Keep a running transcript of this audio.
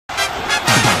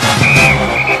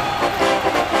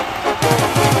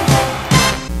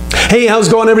Hey, how's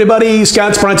it going, everybody?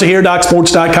 Scott Spreitzer here,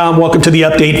 DocSports.com. Welcome to the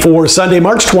update for Sunday,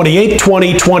 March 28,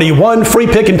 2021. Free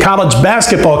pick in college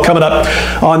basketball coming up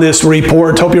on this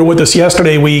report. Hope you were with us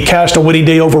yesterday. We cashed a winning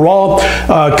day overall.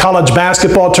 College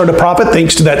basketball turned a profit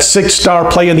thanks to that 6-star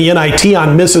play in the NIT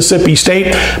on Mississippi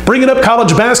State. Bringing up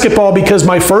college basketball because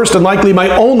my first and likely my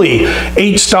only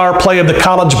 8-star play of the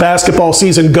college basketball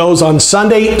season goes on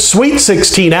Sunday. Sweet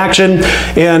 16 action.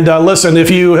 And listen, if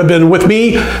you have been with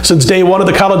me since day one of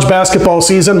the college basketball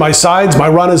season, my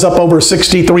run is up over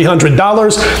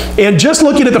 $6,300. And just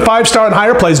looking at the 5-star and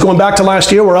higher plays going back to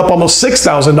last year, we're up almost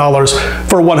 $6,000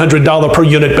 for $100 per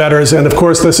unit bettors. And of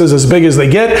course, this is as big as they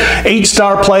get.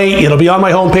 8-star play. It'll be on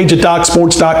my homepage at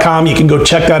DocSports.com. You can go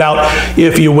check that out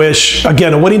if you wish.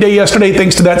 Again, a winning day yesterday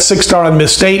thanks to that 6-star on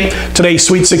Miss State. Today,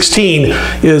 Sweet 16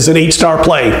 is an 8-star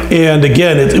play. And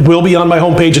again, it will be on my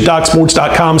homepage at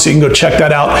DocSports.com, so you can go check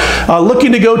that out.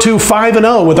 Looking to go to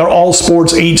 5-0 with our all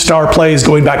sports 8-star plays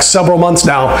going back several months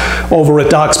now over at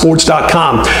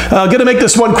DocSports.com. Going to make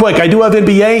this one quick. I do have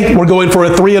NBA. We're going for a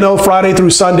 3-0 Friday through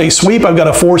Sunday sweep. I've got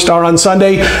a 4-star on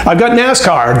Sunday. I've got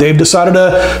NASCAR. They've decided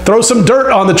to throw some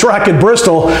dirt on the track at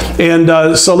Bristol.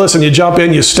 And so listen, you jump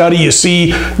in, you study, you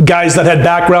see guys that had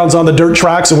backgrounds on the dirt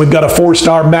tracks, and we've got a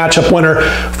 4-star matchup winner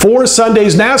for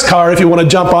Sunday's NASCAR if you want to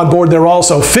jump on board there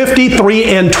also.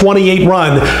 53-28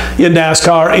 run in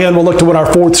NASCAR, and we'll look to win our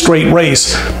 4th straight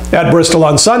race at Bristol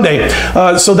on Sunday.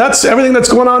 So that's everything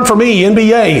that's going on for me.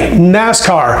 NBA,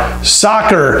 NASCAR,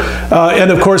 soccer, and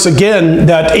of course, again,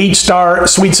 that 8-star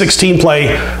Sweet 16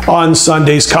 play on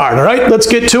Sunday's card. All right, let's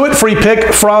get to it. Free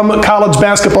pick from college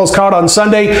basketball's card on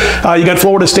Sunday. You got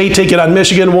Florida State taking on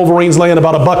Michigan. Wolverines laying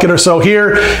about a bucket or so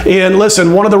here. And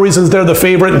listen, one of the reasons they're the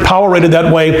favorite and power rated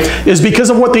that way is because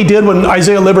of what they did when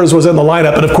Isaiah Livers was in the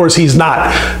lineup. And of course, he's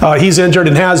not. He's injured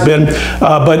and has been.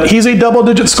 But he's a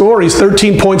double-digit scorer. He's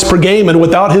 13 points per game. And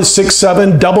without his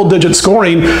 6'7" double-digit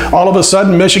scoring, all of a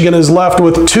sudden, Michigan is left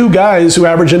with 2 guys who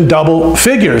average in double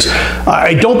figures.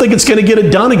 I don't think it's going to get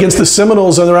it done against the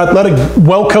Seminoles and their athletic,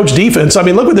 well-coached defense. I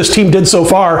mean, look what this team did so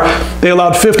far. They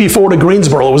allowed 54 to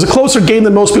Greensboro. It was a closer game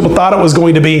than most people thought it was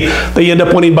going to be. They end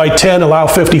up winning by 10, allow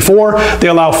 54. They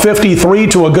allow 53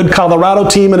 to a good Colorado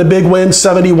team in a big win,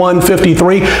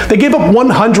 71-53. They gave up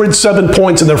 107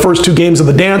 points in their first 2 games of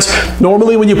the dance.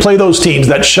 Normally, when you play those teams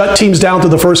that shut teams down to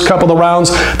the first couple of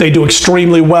rounds, they do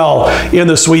extremely well in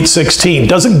the Sweet 16.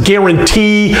 Doesn't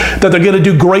guarantee that they're going to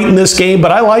do great in this game,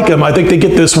 but I like them. I think they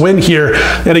get this win here.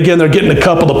 And again, they're getting a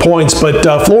couple of points. But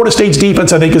Florida State's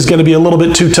defense, I think, is going to be a little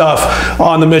bit too tough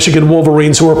on the Michigan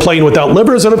Wolverines, who are playing without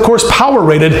Livers and, of course, power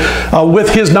rated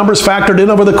with his numbers factored in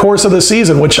over the course of the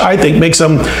season, which I think makes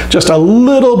them just a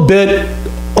little bit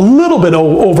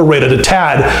overrated, a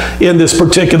tad, in this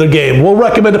particular game. We'll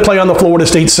recommend to play on the Florida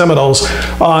State Seminoles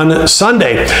on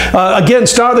Sunday. Again,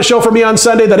 star of the show for me on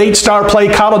Sunday, that 8-star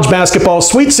play, college basketball,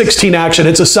 Sweet 16 action.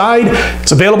 It's a side.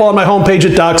 It's available on my homepage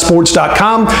at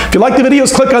DocSports.com. If you like the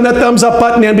videos, click on that thumbs up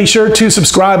button and be sure to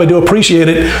subscribe. I do appreciate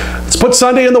it. Let's put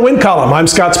Sunday in the win column. I'm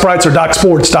Scott Spreitzer,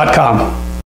 DocSports.com.